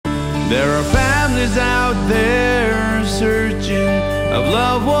There are families out there searching, of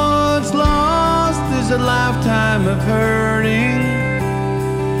loved ones lost. There's a lifetime of hurting,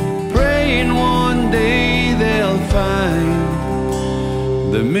 praying one day they'll find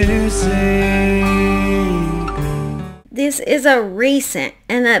the missing. This is a recent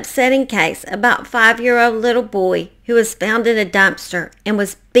and upsetting case about a 5-year-old little boy who was found in a dumpster and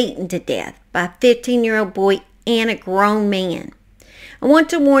was beaten to death by a 15-year-old boy and a grown man. I want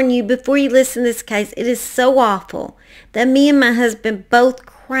to warn you before you listen to this case, it is so awful that me and my husband both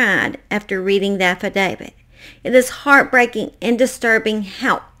cried after reading the affidavit. It is heartbreaking and disturbing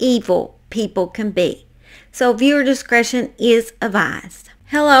how evil people can be. So viewer discretion is advised.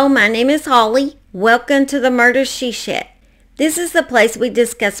 Hello, my name is Holly. Welcome to the Murder She Shed. This is the place we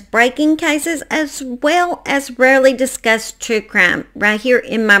discuss breaking cases as well as rarely discuss true crime right here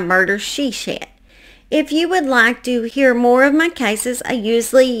in my Murder She Shed. If you would like to hear more of my cases, I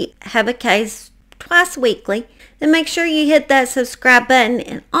usually have a case twice weekly. Then make sure you hit that subscribe button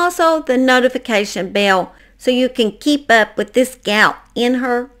and also the notification bell so you can keep up with this gal in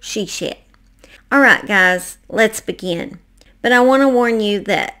her she shed. Alright guys, let's begin. But I want to warn you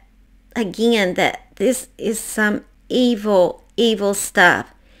that, again, that this is some evil, evil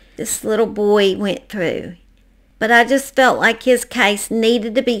stuff this little boy went through. But I just felt like his case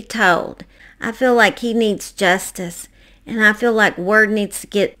needed to be told. I feel like he needs justice. And I feel like word needs to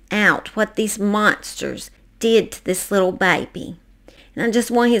get out what these monsters did to this little baby. And I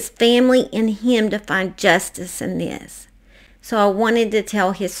just want his family and him to find justice in this. So I wanted to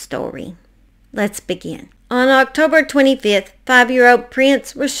tell his story. Let's begin. On October 25th, 5-year-old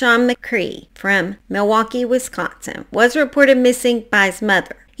Prince Rashon Mccree from Milwaukee, Wisconsin, was reported missing by his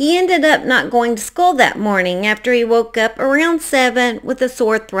mother. He ended up not going to school that morning after he woke up around 7 with a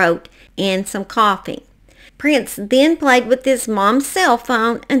sore throat and some coughing. Prince then played with his mom's cell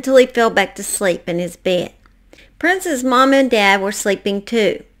phone until he fell back to sleep in his bed. Prince's mom and dad were sleeping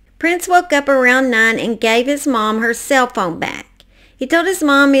too. Prince woke up around 9 and gave his mom her cell phone back. He told his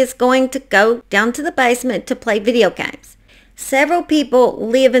mom he is going to go down to the basement to play video games. Several people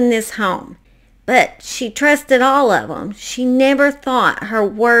live in this home, but she trusted all of them. She never thought her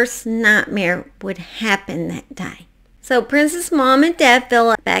worst nightmare would happen that day. So Prince's mom and dad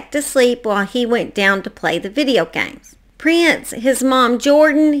fell back to sleep while he went down to play the video games. Prince, his mom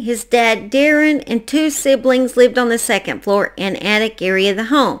Jordan, his dad Darren, and 2 siblings lived on the 2nd floor and attic area of the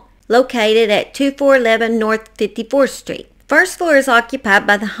home, located at 2411 North 54th Street. First floor is occupied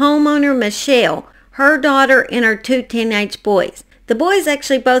by the homeowner Michelle, her daughter, and her 2 teenage boys. The boys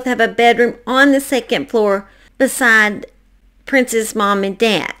actually both have a bedroom on the 2nd floor beside Prince's mom and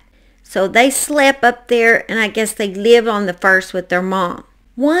dad. So they slept up there, and I guess they lived on the 1st with their mom.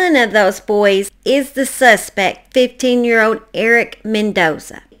 One of those boys is the suspect, 15-year-old ERIK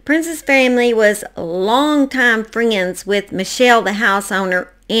Mendoza. Prince's family was longtime friends with Michelle, the house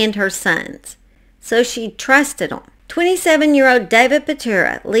owner, and her sons. So she trusted them. 27-year-old David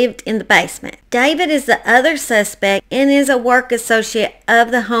PIETURA lived in the basement. David is the other suspect and is a work associate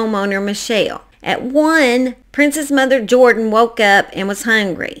of the homeowner Michelle. At 1, Prince's mother Jordan woke up and was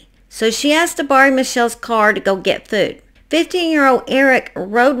hungry, so she asked to borrow Michelle's car to go get food. 15-year-old ERIK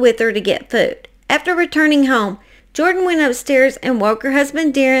rode with her to get food. After returning home, Jordan went upstairs and woke her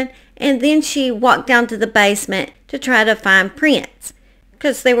husband Darren, and then she walked down to the basement to try to find Prince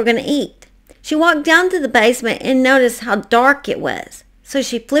because they were going to eat. She walked down to the basement and noticed how dark it was. So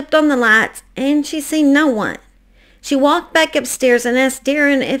she flipped on the lights and she seen no one. She walked back upstairs and asked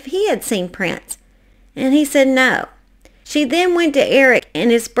Darren if he had seen Prince, and he said no. She then went to ERIK in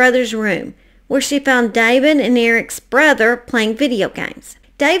his brother's room, where she found David and ERIK's brother playing video games.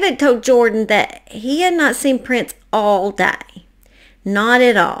 David told Jordan that he had not seen Prince all day. Not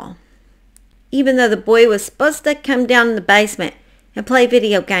at all. Even though the boy was supposed to come down in the basement and play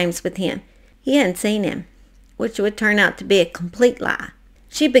video games with him, he hadn't seen him, which would turn out to be a complete lie.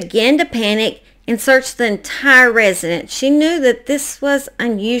 She began to panic and searched the entire residence. She knew that this was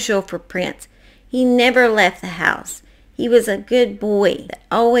unusual for Prince. He never left the house. He was a good boy that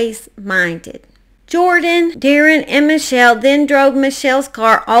always minded. Jordan, Darren, and Michelle then drove Michelle's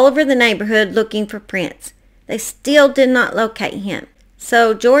car all over the neighborhood looking for Prince. They still did not locate him,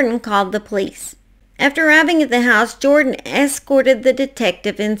 so Jordan called the police. After arriving at the house, Jordan escorted the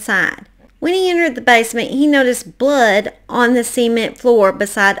detective inside. When he entered the basement, he noticed blood on the cement floor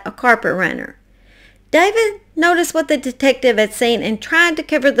beside a carpet runner. David noticed what the detective had seen and tried to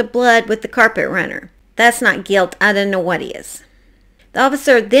cover the blood with the carpet runner. That's not guilt. I don't know what is. The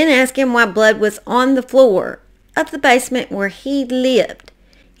officer then asked him why blood was on the floor of the basement where he lived.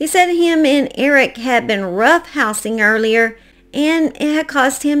 He said him and ERIK had been roughhousing earlier and it had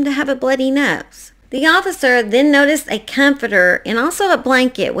caused him to have a bloody nose. The officer then noticed a comforter and also a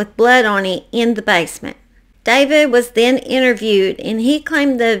blanket with blood on it in the basement. David was then interviewed, and he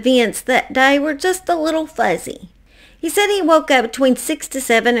claimed the events that day were just a little fuzzy. He said he woke up between 6 to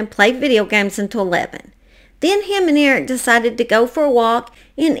 7 and played video games until 11. Then him and Erik decided to go for a walk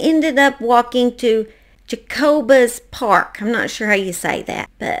and ended up walking to Jacobus Park. I'm not sure how you say that,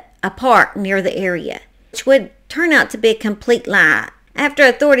 but a park near the area, which would turn out to be a complete lie. After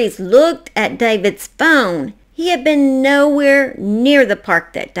authorities looked at David's phone, he had been nowhere near the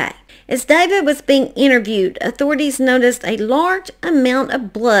park that day. As David was being interviewed, authorities noticed a large amount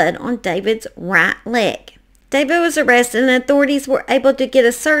of blood on David's right leg. David was arrested, and authorities were able to get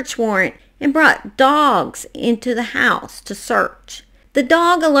a search warrant and brought dogs into the house to search. The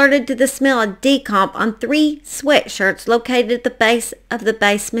dog alerted to the smell of decomp on 3 sweatshirts located at the base of the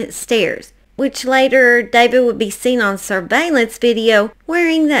basement stairs, which later David would be seen on surveillance video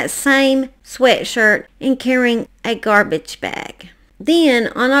wearing that same sweatshirt and carrying a garbage bag. Then,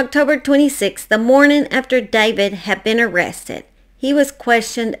 on October 26th, the morning after David had been arrested, he was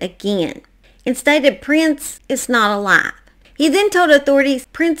questioned again and stated Prince is not alive. He then told authorities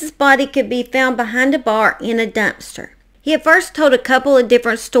Prince's body could be found behind a bar in a dumpster. He at first told a couple of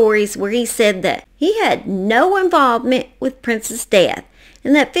different stories where he said that he had no involvement with Prince's death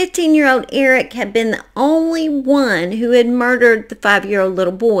and that 15-year-old ERIK had been the only one who had murdered the 5-year-old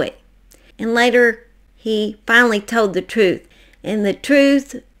little boy. And later, he finally told the truth. And the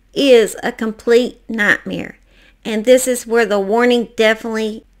truth is a complete nightmare. And this is where the warning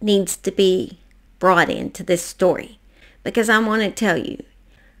definitely needs to be brought into this story. Because I want to tell you,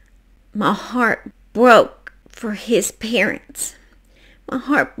 my heart broke for his parents. My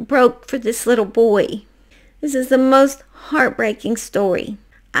heart broke for this little boy. This is the most heartbreaking story.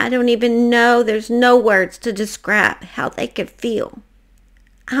 I don't even know, there's no words to describe how they could feel.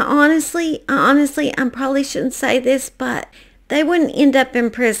 I honestly probably shouldn't say this, but they wouldn't end up in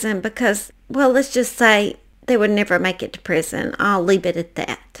prison because, well, let's just say they would never make it to prison. I'll leave it at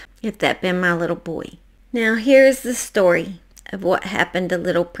that, if that been my little boy. Now, here's the story of what happened to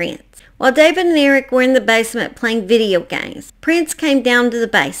little Prince. While David and ERIK were in the basement playing video games, Prince came down to the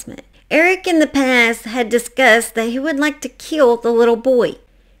basement. ERIK in the past had discussed that he would like to kill the little boy.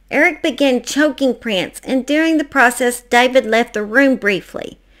 ERIK began choking Prince, and during the process, David left the room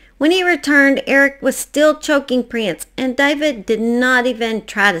briefly. When he returned, ERIK was still choking Prince, and David did not even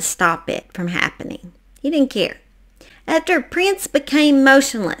try to stop it from happening. He didn't care. After Prince became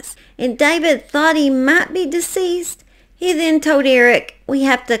motionless, and David thought he might be deceased, he then told ERIK, "We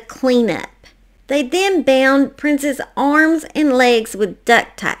have to clean up." They then bound Prince's arms and legs with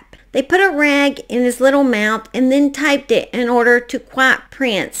duct tape. They put a rag in his little mouth and then taped it in order to quiet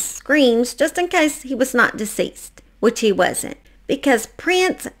Prince's screams just in case he was not deceased, which he wasn't, because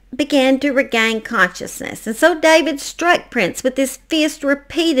Prince began to regain consciousness. And so David struck Prince with his fist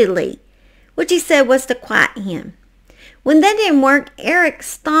repeatedly, which he said was to quiet him. When that didn't work, ERIK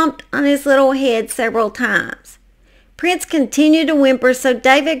stomped on his little head several times. Prince continued to whimper, so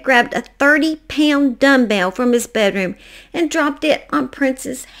David grabbed a 30-pound dumbbell from his bedroom and dropped it on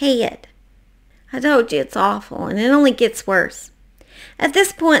Prince's head. I told you it's awful, and it only gets worse. At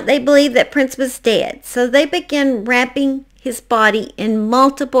this point, they believed that Prince was dead, so they began wrapping his body in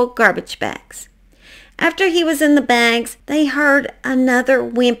multiple garbage bags. After he was in the bags, they heard another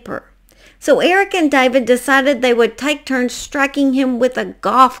whimper. So ERIK and David decided they would take turns striking him with a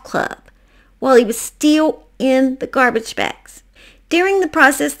golf club while he was still in the garbage bags. During the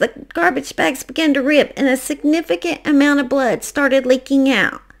process, the garbage bags began to rip and a significant amount of blood started leaking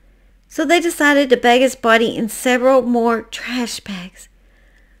out. So they decided to bag his body in several more trash bags.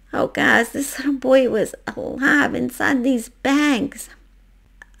 Oh guys, this little boy was alive inside these bags.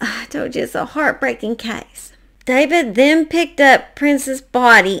 I told you it's a heartbreaking case. David then picked up Prince's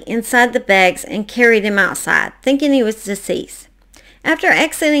body inside the bags and carried him outside, thinking he was deceased. After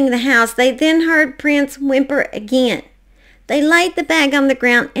exiting the house, they then heard Prince whimper again. They laid the bag on the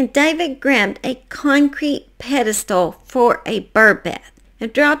ground, and David grabbed a concrete pedestal for a bird bath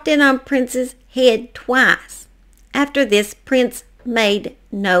and dropped it on Prince's head twice. After this, Prince made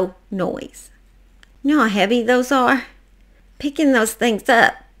no noise. You know how heavy those are? Picking those things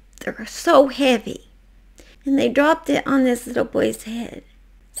up, they're so heavy. And they dropped it on this little boy's head.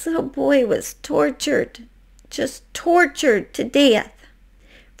 This little boy was tortured, just tortured to death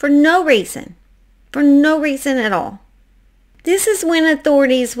for no reason at all. This is when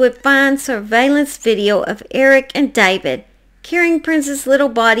authorities would find surveillance video of ERIK and David carrying Prince's little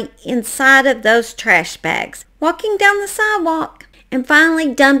body inside of those trash bags, walking down the sidewalk, and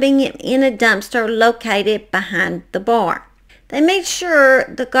finally dumping it in a dumpster located behind the bar. They made sure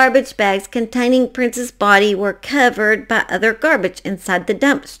the garbage bags containing Prince's body were covered by other garbage inside the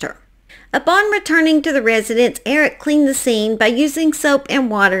dumpster. Upon returning to the residence, ERIK cleaned the scene by using soap and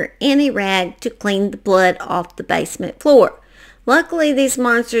water and a rag to clean the blood off the basement floor. Luckily, these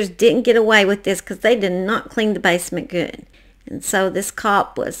monsters didn't get away with this because they did not clean the basement good. And so this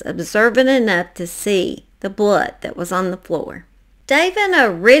cop was observant enough to see the blood that was on the floor. David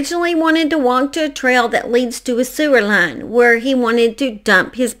originally wanted to walk to a trail that leads to a sewer line where he wanted to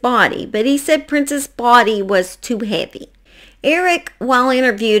dump his body, but he said Prince's body was too heavy. ERIK, while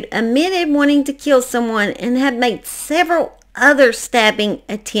interviewed, admitted wanting to kill someone and had made several other stabbing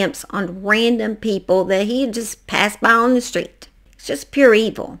attempts on random people that he had just passed by on the street. It's just pure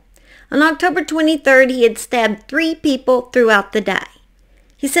evil. On October 23rd, he had stabbed 3 people throughout the day.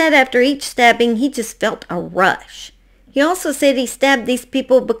 He said after each stabbing, he just felt a rush. He also said he stabbed these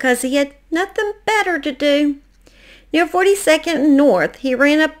people because he had nothing better to do. Near 42nd North, he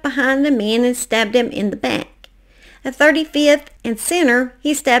ran up behind a man and stabbed him in the back. At 35th and Center,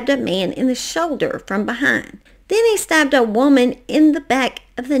 he stabbed a man in the shoulder from behind. Then he stabbed a woman in the back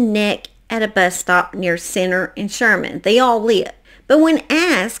of the neck at a bus stop near Center and Sherman. They all lived. But when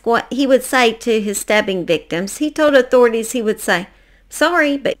asked what he would say to his stabbing victims, he told authorities he would say,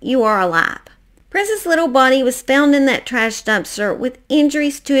 "Sorry, but you are alive." Prince's little body was found in that trash dumpster with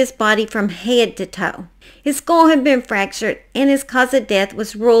injuries to his body from head to toe. His skull had been fractured and his cause of death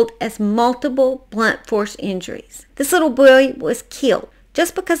was ruled as multiple blunt force injuries. This little boy was killed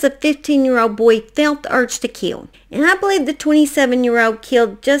just because a 15-year-old boy felt the urge to kill. And I believe the 27-year-old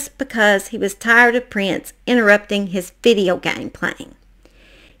killed just because he was tired of Prince interrupting his video game playing.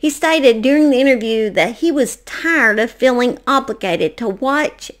 He stated during the interview that he was tired of feeling obligated to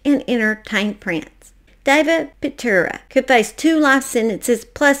watch and entertain Prince. David PIETURA could face 2 life sentences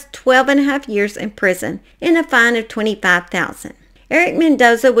plus 12.5 years in prison and a fine of $25,000. ERIK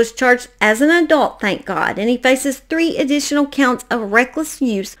Mendoza was charged as an adult, thank God, and he faces 3 additional counts of reckless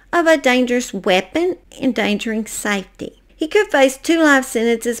use of a dangerous weapon endangering safety. He could face 2 life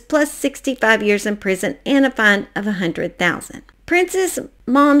sentences plus 65 years in prison and a fine of $100,000. Prince's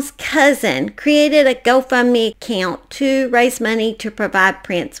mom's cousin created a GoFundMe account to raise money to provide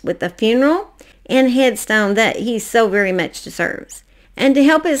Prince with a funeral and headstone that he so very much deserves, and to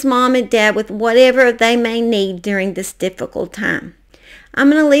help his mom and dad with whatever they may need during this difficult time. I'm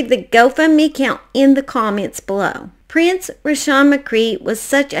going to leave the GoFundMe account in the comments below. Prince Rashon Mccree was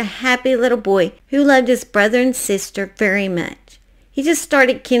such a happy little boy who loved his brother and sister very much. He just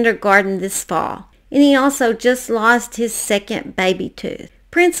started kindergarten this fall, and he also just lost his 2nd baby tooth.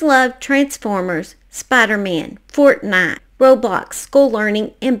 Prince loved Transformers, Spider-Man, Fortnite, Roblox, school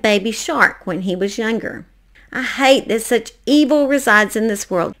learning, and Baby Shark when he was younger. I hate that such evil resides in this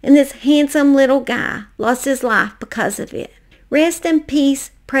world, and this handsome little guy lost his life because of it. Rest in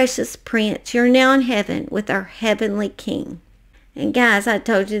peace, precious Prince. You're now in heaven with our heavenly King. And guys, I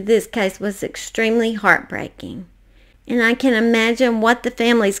told you this case was extremely heartbreaking. And I can imagine what the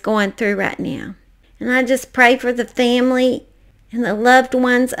family's going through right now. And I just pray for the family and the loved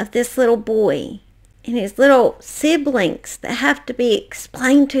ones of this little boy and his little siblings that have to be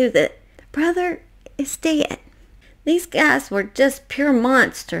explained to that the brother is dead. These guys were just pure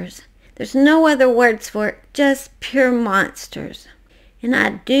monsters. There's no other words for it, just pure monsters. And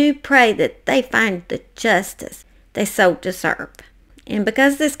I do pray that they find the justice they so deserve. And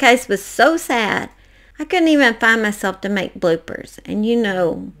because this case was so sad, I couldn't even find myself to make bloopers. And you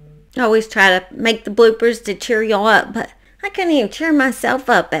know, I always try to make the bloopers to cheer y'all up, but I couldn't even cheer myself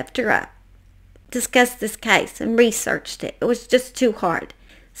up after I discussed this case and researched it. It was just too hard.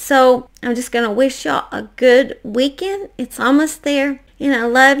 So I'm just going to wish y'all a good weekend. It's almost there. And I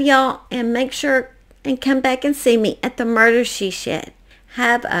love y'all. And make sure and come back and see me at the Murder She Shed.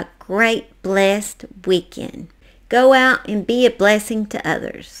 Have a great, blessed weekend. Go out and be a blessing to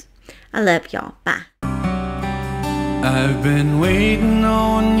others. I love y'all. Bye. I've been waiting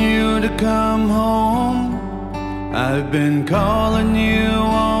on you to come home. I've been calling you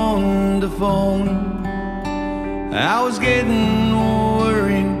on the phone. I was getting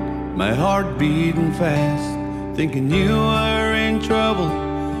worried, my heart beating fast, thinking you were in trouble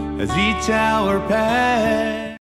as each hour passed.